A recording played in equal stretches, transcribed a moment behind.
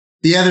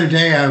The other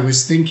day I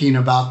was thinking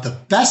about the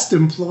best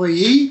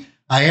employee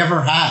I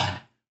ever had.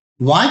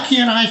 Why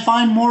can't I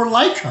find more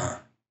like her?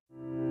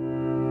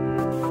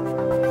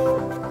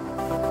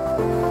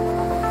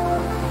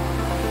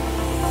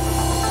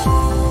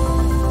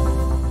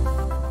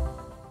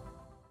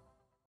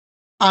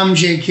 I'm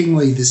Jay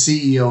Kingley, the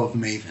CEO of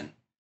Maven.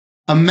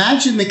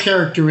 Imagine the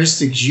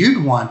characteristics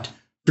you'd want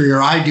for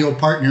your ideal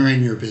partner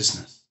in your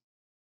business.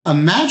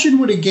 Imagine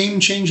what a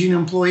game-changing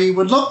employee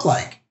would look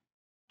like.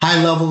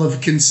 High level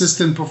of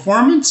consistent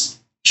performance?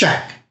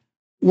 Check.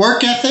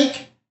 Work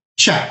ethic?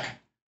 Check.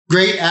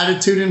 Great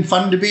attitude and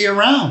fun to be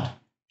around?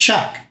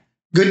 Check.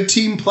 Good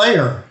team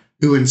player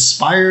who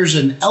inspires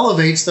and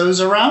elevates those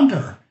around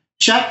her?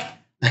 Check.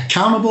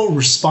 Accountable,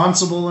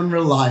 responsible, and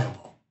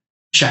reliable?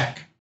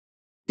 Check.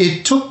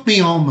 It took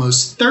me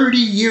almost 30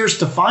 years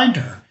to find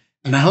her,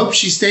 and I hope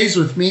she stays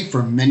with me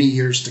for many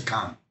years to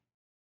come.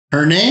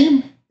 Her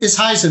name is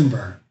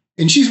Heisenberg,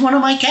 and she's one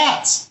of my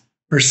cats.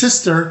 Her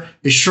sister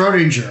is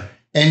Schrodinger,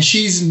 and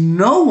she's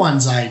no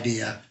one's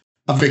idea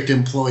of a perfect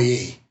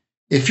employee.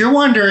 If you're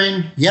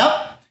wondering,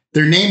 yep,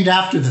 they're named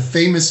after the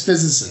famous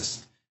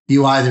physicist.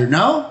 You either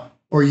know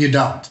or you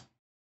don't.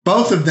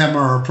 Both of them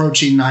are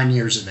approaching 9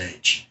 years of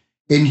age.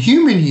 In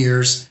human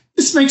years,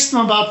 this makes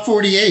them about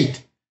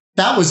 48.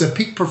 That was a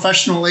peak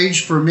professional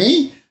age for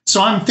me,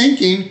 so I'm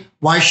thinking,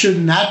 why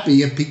shouldn't that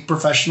be a peak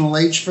professional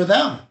age for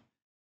them?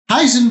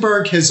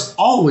 Heisenberg has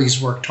always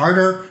worked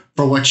harder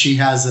for what she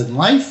has in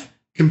life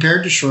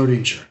compared to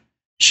Schrodinger.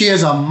 She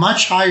has a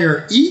much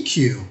higher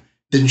EQ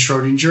than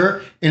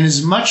Schrodinger and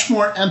is much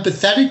more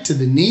empathetic to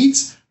the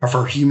needs of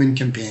her human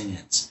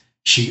companions.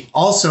 She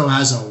also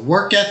has a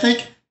work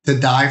ethic to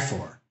die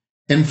for.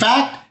 In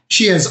fact,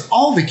 she has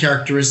all the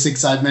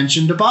characteristics I've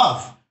mentioned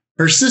above.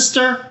 Her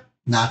sister,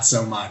 not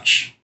so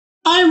much.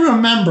 I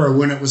remember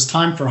when it was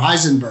time for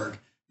Heisenberg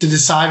to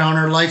decide on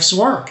her life's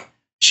work.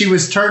 She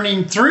was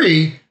turning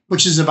 3,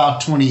 which is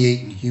about 28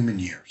 in human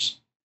years.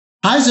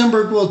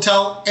 Heisenberg will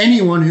tell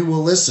anyone who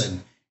will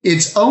listen,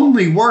 it's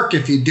only work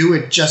if you do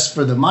it just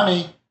for the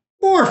money,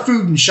 or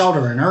food and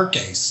shelter in her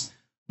case,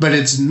 but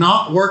it's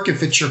not work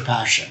if it's your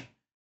passion.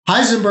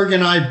 Heisenberg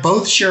and I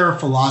both share a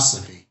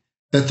philosophy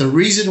that the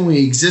reason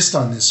we exist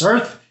on this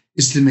earth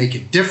is to make a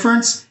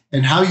difference,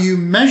 and how you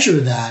measure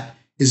that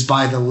is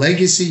by the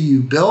legacy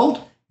you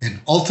build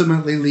and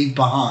ultimately leave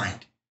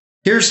behind.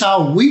 Here's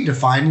how we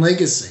define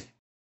legacy.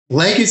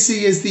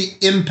 Legacy is the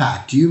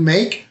impact you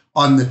make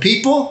on the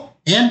people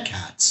and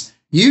cats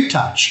you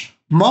touch,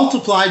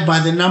 multiplied by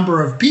the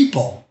number of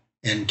people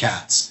and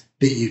cats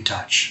that you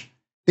touch.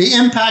 The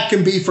impact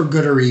can be for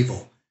good or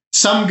evil.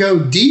 Some go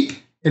deep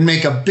and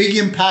make a big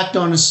impact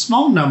on a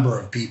small number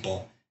of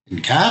people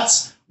and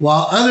cats,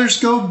 while others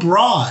go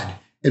broad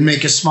and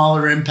make a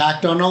smaller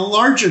impact on a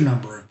larger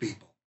number of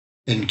people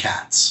and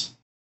cats.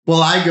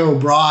 While I go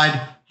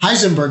broad,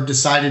 Heisenberg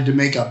decided to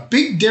make a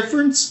big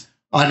difference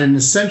on an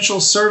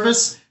essential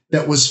service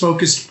that was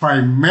focused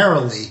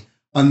primarily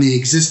on the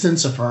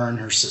existence of her and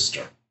her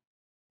sister.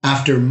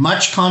 After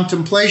much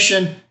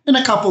contemplation and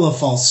a couple of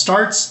false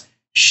starts,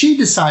 she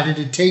decided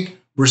to take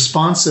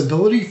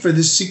responsibility for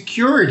the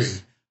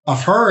security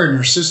of her and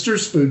her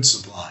sister's food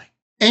supply.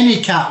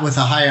 Any cat with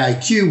a high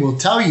IQ will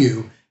tell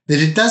you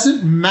that it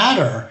doesn't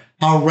matter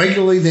how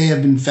regularly they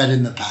have been fed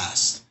in the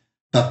past.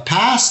 The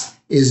past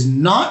is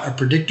not a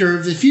predictor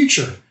of the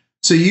future,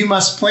 so you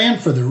must plan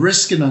for the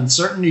risk and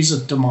uncertainties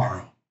of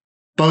tomorrow.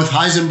 Both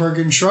Heisenberg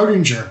and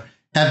Schrodinger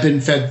have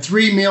been fed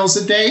 3 meals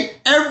a day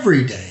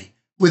every day,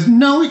 with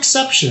no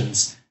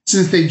exceptions,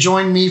 since they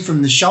joined me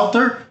from the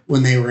shelter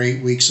when they were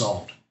 8 weeks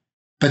old.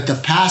 But the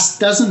past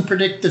doesn't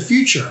predict the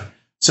future,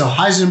 so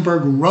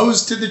Heisenberg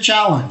rose to the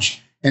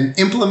challenge and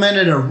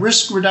implemented a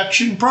risk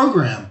reduction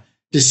program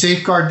to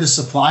safeguard the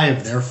supply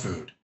of their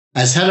food.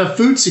 As head of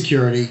food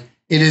security,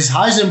 it is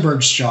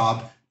Heisenberg's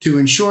job to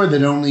ensure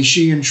that only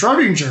she and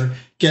Schrodinger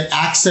get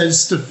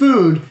access to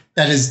food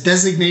that is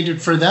designated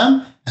for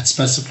them at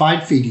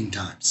specified feeding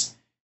times.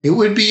 It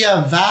would be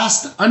a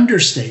vast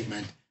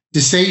understatement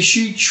to say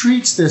she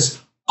treats this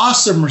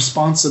awesome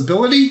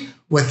responsibility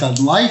with a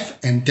life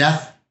and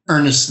death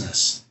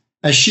earnestness.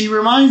 As she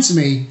reminds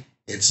me,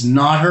 it's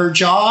not her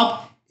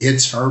job,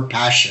 it's her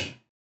passion.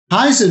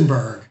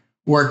 Heisenberg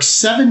works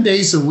 7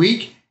 days a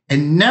week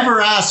and never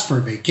asks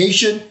for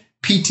vacation,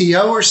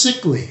 PTO, or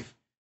sick leave.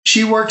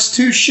 She works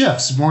 2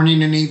 shifts,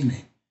 morning and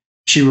evening.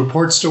 She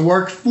reports to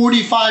work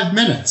 45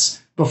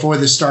 minutes before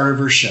the start of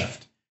her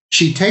shift.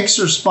 She takes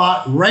her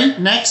spot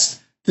right next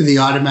to the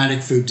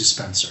automatic food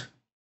dispenser.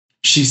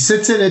 She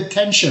sits at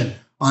attention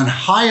on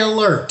high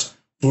alert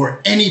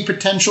for any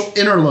potential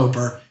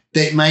interloper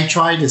that might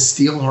try to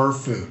steal her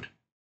food.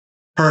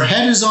 Her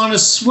head is on a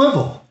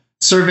swivel,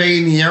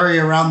 surveying the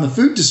area around the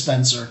food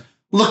dispenser,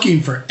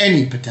 looking for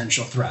any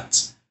potential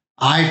threats.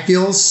 I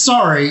feel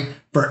sorry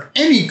for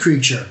any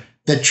creature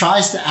that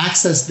tries to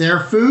access their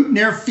food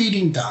near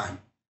feeding time.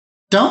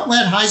 Don't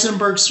let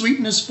Heisenberg's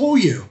sweetness fool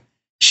you.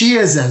 She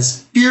is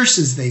as fierce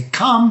as they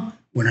come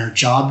when her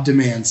job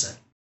demands it.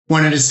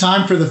 When it is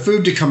time for the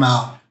food to come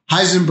out,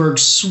 Heisenberg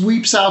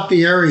sweeps out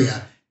the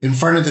area in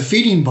front of the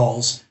feeding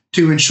bowls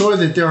to ensure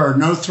that there are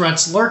no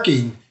threats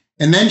lurking,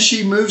 and then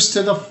she moves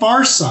to the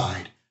far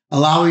side,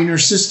 allowing her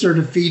sister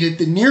to feed at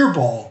the near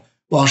bowl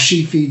while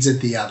she feeds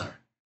at the other.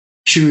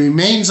 She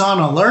remains on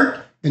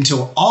alert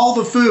until all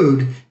the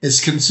food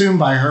is consumed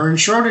by her and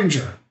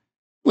Schrodinger,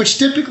 which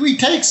typically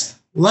takes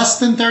less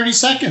than 30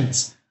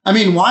 seconds. I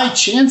mean, why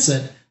chance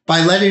it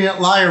by letting it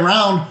lie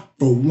around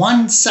for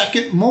 1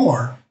 second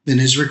more than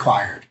is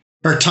required?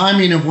 Her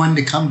timing of when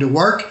to come to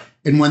work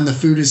and when the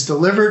food is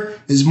delivered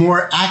is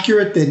more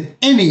accurate than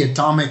any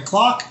atomic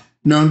clock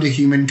known to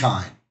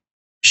humankind.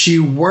 She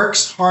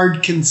works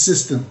hard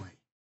consistently.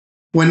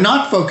 When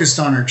not focused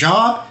on her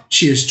job,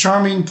 she is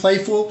charming,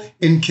 playful,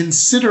 and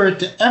considerate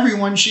to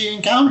everyone she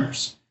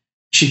encounters.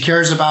 She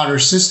cares about her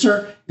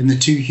sister and the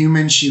 2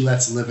 humans she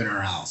lets live in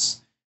her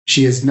house.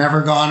 She has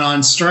never gone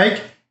on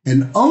strike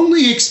and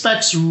only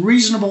expects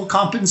reasonable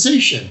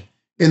compensation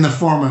in the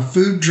form of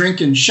food, drink,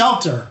 and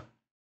shelter.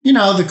 You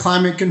know, the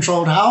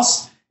climate-controlled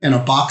house and a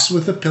box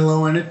with a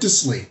pillow in it to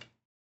sleep.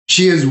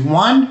 She has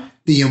won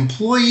the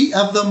Employee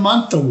of the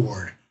Month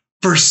award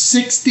for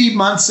 60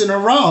 months in a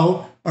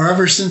row, or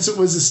ever since it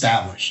was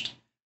established.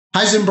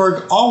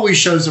 Heisenberg always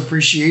shows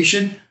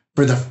appreciation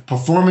for the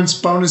performance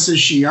bonuses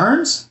she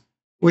earns,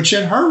 which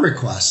at her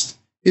request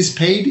is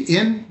paid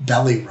in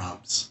belly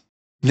rubs.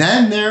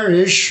 Then there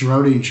is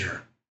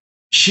Schrodinger.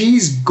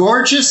 She's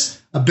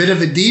gorgeous, a bit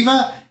of a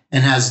diva,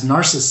 and has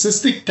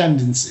narcissistic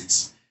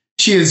tendencies.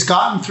 She has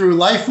gotten through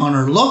life on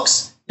her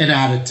looks and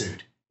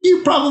attitude.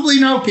 You probably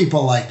know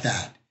people like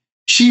that.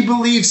 She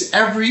believes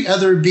every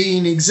other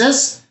being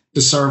exists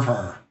to serve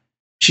her.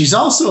 She's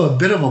also a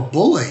bit of a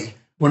bully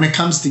when it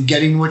comes to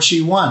getting what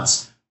she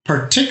wants,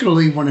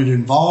 particularly when it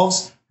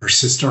involves her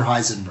sister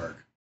Heisenberg.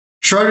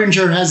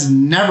 Schrodinger has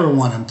never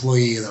won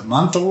Employee of the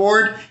Month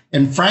award,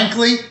 and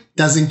frankly,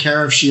 doesn't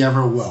care if she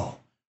ever will.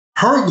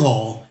 Her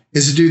goal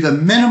is to do the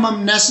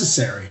minimum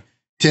necessary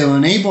to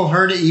enable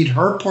her to eat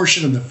her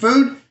portion of the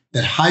food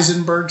that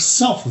Heisenberg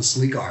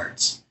selflessly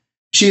guards.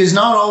 She is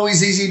not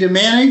always easy to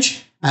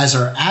manage, as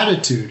her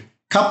attitude,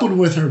 coupled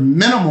with her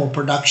minimal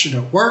production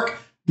at work,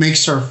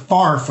 makes her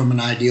far from an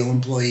ideal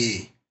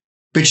employee.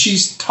 But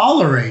she's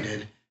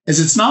tolerated, as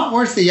it's not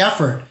worth the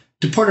effort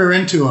to put her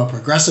into a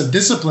progressive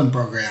discipline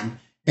program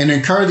and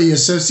incur the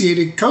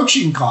associated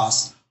coaching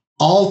costs,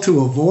 all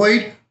to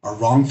avoid a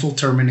wrongful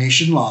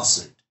termination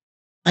lawsuit.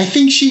 I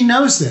think she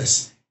knows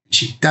this, and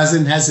she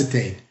doesn't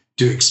hesitate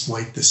to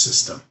exploit the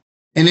system.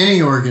 In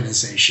any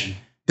organization,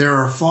 there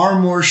are far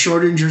more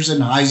Schrodingers than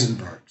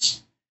Heisenbergs.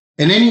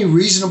 In any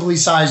reasonably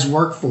sized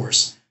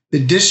workforce,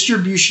 the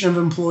distribution of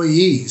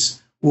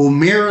employees will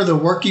mirror the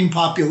working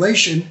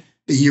population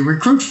that you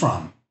recruit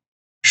from.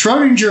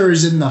 Schrodinger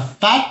is in the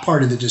fat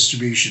part of the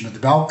distribution of the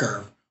bell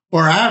curve,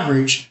 or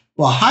average,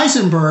 while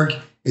Heisenberg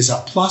is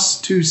a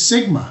 +2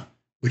 sigma,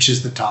 which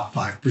is the top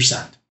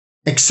 5%.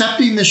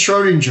 Accepting the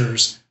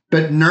Schrodingers,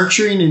 but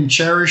nurturing and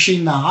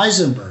cherishing the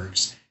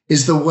Heisenbergs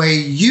is the way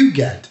you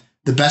get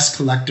the best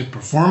collective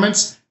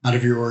performance out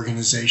of your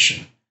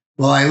organization.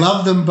 While I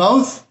love them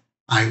both,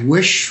 I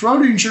wish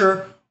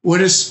Schrodinger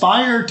would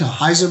aspire to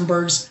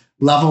Heisenberg's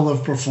level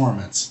of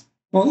performance.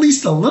 Well, at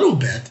least a little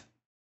bit.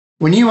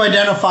 When you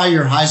identify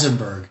your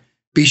Heisenberg,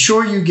 be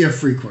sure you give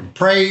frequent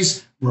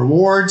praise,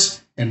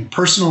 rewards, and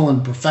personal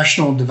and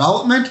professional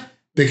development,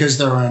 because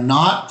there are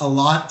not a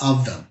lot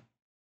of them.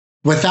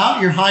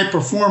 Without your high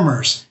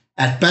performers,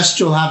 at best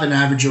you'll have an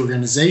average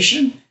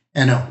organization,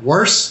 and at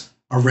worst,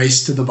 a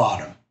race to the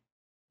bottom.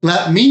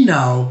 Let me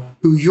know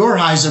who your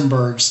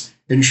Heisenbergs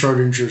and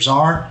Schrodingers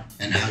are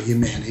and how you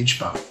manage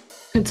both.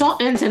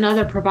 Consultants and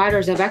other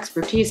providers of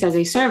expertise as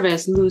a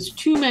service lose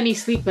too many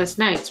sleepless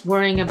nights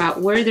worrying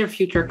about where their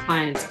future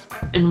clients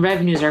and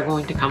revenues are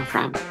going to come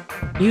from.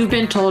 You've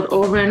been told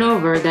over and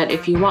over that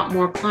if you want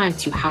more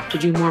clients, you have to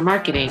do more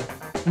marketing,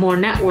 more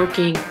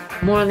networking,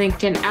 more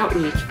LinkedIn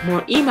outreach,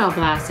 more email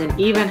blasts, and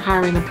even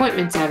hiring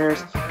appointment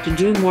setters to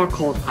do more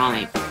cold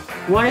calling.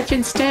 What if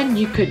instead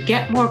you could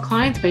get more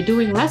clients by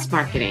doing less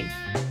marketing?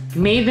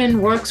 Maven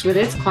works with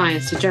its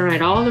clients to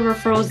generate all the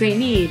referrals they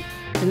need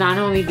to not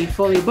only be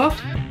fully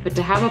booked, but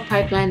to have a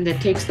pipeline that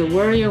takes the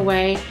worry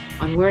away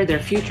on where their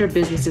future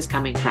business is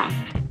coming from.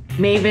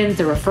 Maven's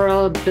The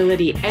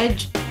Referability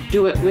Edge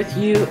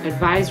do-it-with-you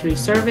advisory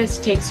service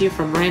takes you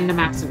from random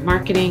acts of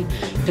marketing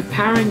to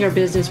powering your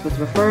business with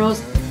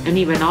referrals, and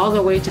even all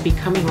the way to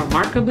becoming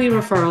remarkably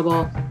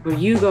referable, where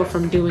you go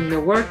from doing the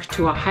work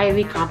to a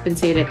highly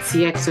compensated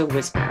CXO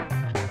whisperer.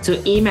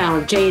 So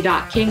email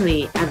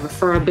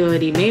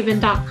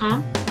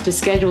j.kingley@referabilitymaven.com to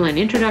schedule an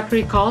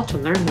introductory call to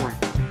learn more.